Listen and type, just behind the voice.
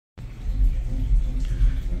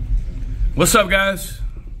What's up, guys?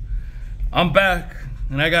 I'm back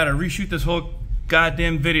and I gotta reshoot this whole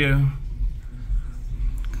goddamn video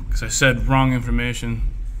because I said wrong information.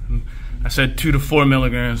 I said 2 to 4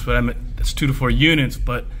 milligrams, but I meant that's 2 to 4 units.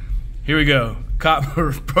 But here we go.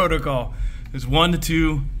 Copper protocol is 1 to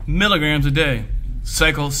 2 milligrams a day.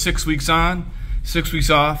 Cycle 6 weeks on, 6 weeks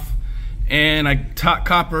off. And I taught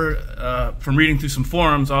copper from reading through some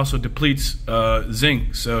forums also depletes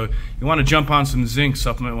zinc. So you want to jump on some zinc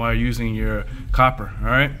supplement while you're using your copper. All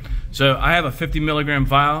right. So I have a 50 milligram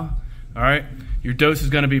vial. All right. Your dose is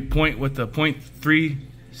going to be with the 0.3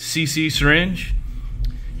 cc syringe.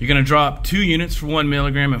 You're going to drop 2 units for 1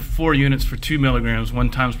 milligram and 4 units for 2 milligrams 1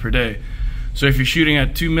 time per day. So if you're shooting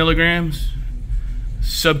at 2 milligrams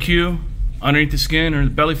sub-Q underneath the skin or the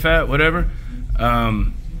belly fat, whatever.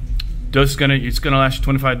 Dose it's gonna last you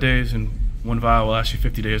 25 days, and 1 vial will last you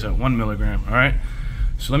 50 days at 1 milligram. All right.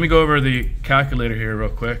 So let me go over the calculator here real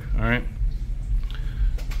quick. All right.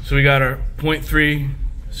 So we got our 0.3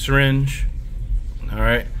 syringe. All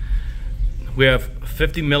right. We have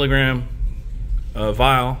 50 milligram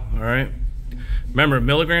vial. All right. Remember,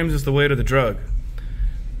 milligrams is the weight of the drug.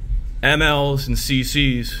 MLs and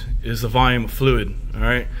CCs is the volume of fluid. All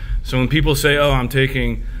right. So when people say, "Oh, I'm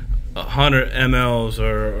taking 100 mLs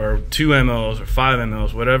or 2 mLs or 5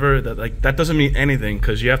 mLs, whatever," that doesn't mean anything,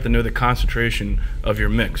 because you have to know the concentration of your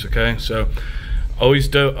mix. Okay, so always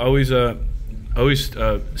say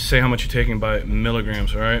how much you're taking by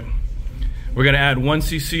milligrams. All right, we're gonna add 1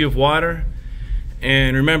 cc of water,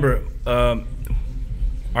 and remember,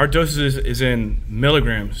 our dosage is in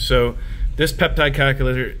milligrams. So this peptide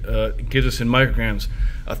calculator gives us in micrograms.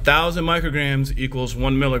 1,000 micrograms equals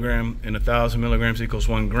 1 milligram, and 1,000 milligrams equals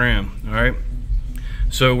 1 gram. All right.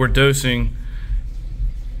 So we're dosing.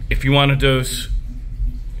 If you want to dose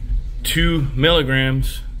 2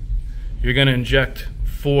 milligrams, you're going to inject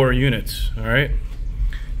 4 units. All right.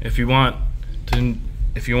 If you want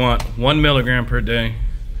 1 milligram per day,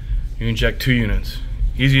 you inject 2 units.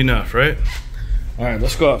 Easy enough, right? All right.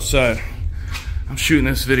 Let's go outside. I'm shooting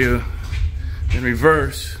this video in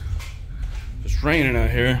reverse. It's raining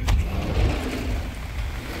out here.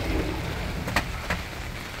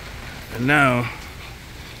 And now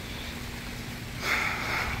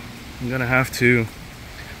I'm gonna have to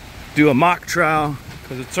do a mock trial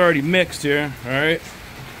because it's already mixed here, all right?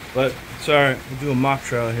 But it's all right, we'll do a mock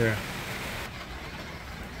trial here.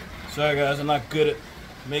 Sorry guys, I'm not good at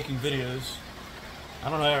making videos.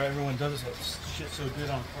 I don't know how everyone does this shit so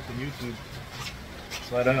good on fucking YouTube.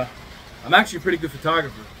 But I'm actually a pretty good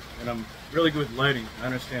photographer, and I'm really good with lighting. I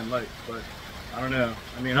understand light, but I don't know.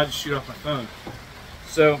 I mean, I just shoot off my phone.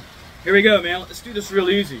 So here we go, man. Let's do this real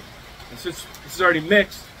easy. And since this is already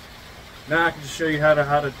mixed, now I can just show you how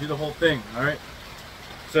to do the whole thing. All right.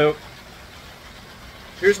 So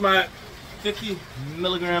here's my 50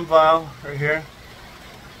 milligram vial right here.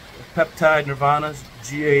 Peptidenirvana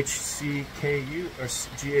GHC CU or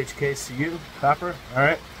GHK CU copper. All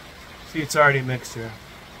right. See, it's already mixed here.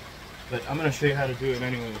 But I'm going to show you how to do it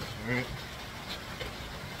anyways, all right?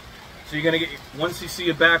 So you're going to get 1 cc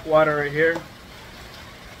of back water right here.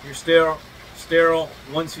 Your sterile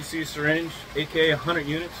 1 cc syringe, aka 100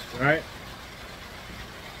 units, all right?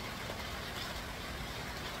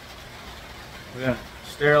 We're going to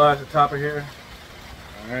sterilize the top of here,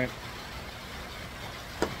 all right?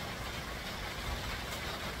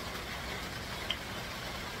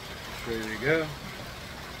 There you go.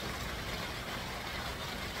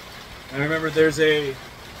 And remember, there's a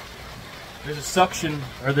suction,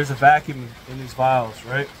 or there's a vacuum in these vials,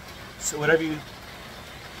 right? So whatever you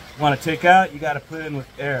want to take out, you got to put in with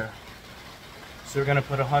air. So we're going to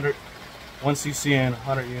put 1 cc in,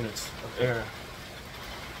 100 units of air.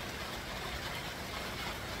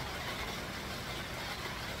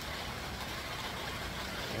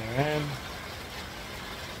 And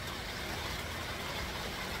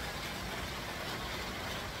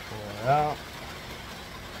pull it out.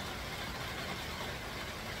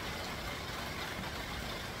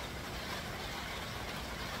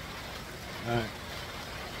 Alright.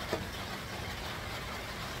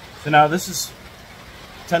 So now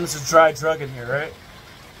pretend this is dry drug in here, right?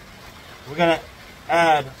 We're gonna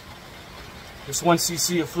add this 1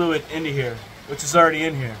 cc of fluid into here, which is already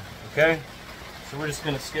in here, okay? So we're just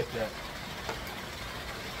gonna skip that.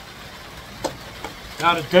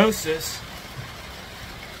 Now to dose this,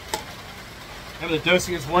 remember the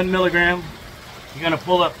dosing is 1 milligram. You're gonna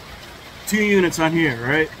pull up 2 units on here,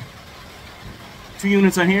 right? 2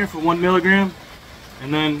 units on here for 1 milligram,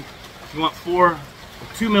 and then if you want 2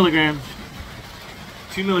 milligrams,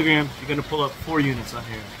 you're going to pull up 4 units on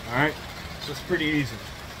here. All right, so it's pretty easy.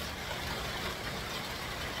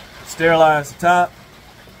 Sterilize the top.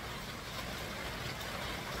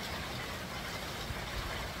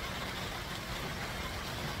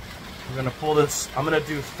 We're gonna pull this. I'm gonna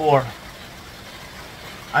do 4.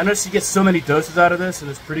 I noticed you get so many doses out of this, and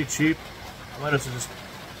it's pretty cheap. I might as well just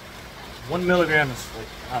 1 milligram is like,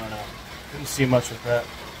 I don't know. Didn't see much with that.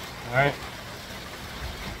 All right.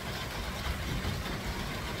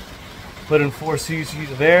 Put in 4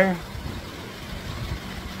 cc's of air.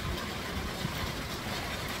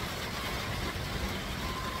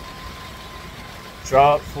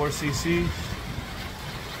 Drop 4 cc's.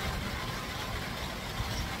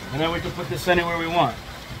 And then we can put this anywhere we want.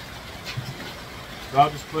 So I'll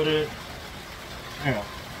just put it, here,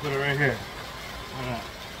 put it right here. Why not?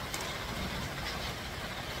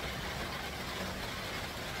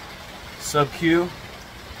 Sub-Q.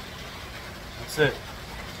 That's it.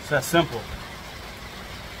 It's that simple.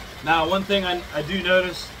 Now, one thing I do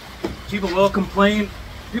notice, people will complain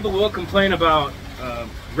about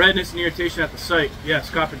redness and irritation at the site. Yes,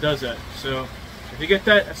 copper does that. So if you get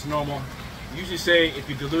that, that's normal. Usually say if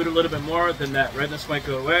you dilute a little bit more, then that redness might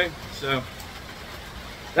go away. So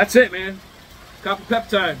that's it, man. Copper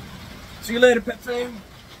peptide. See you later, pet fam.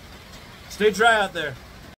 Stay dry out there.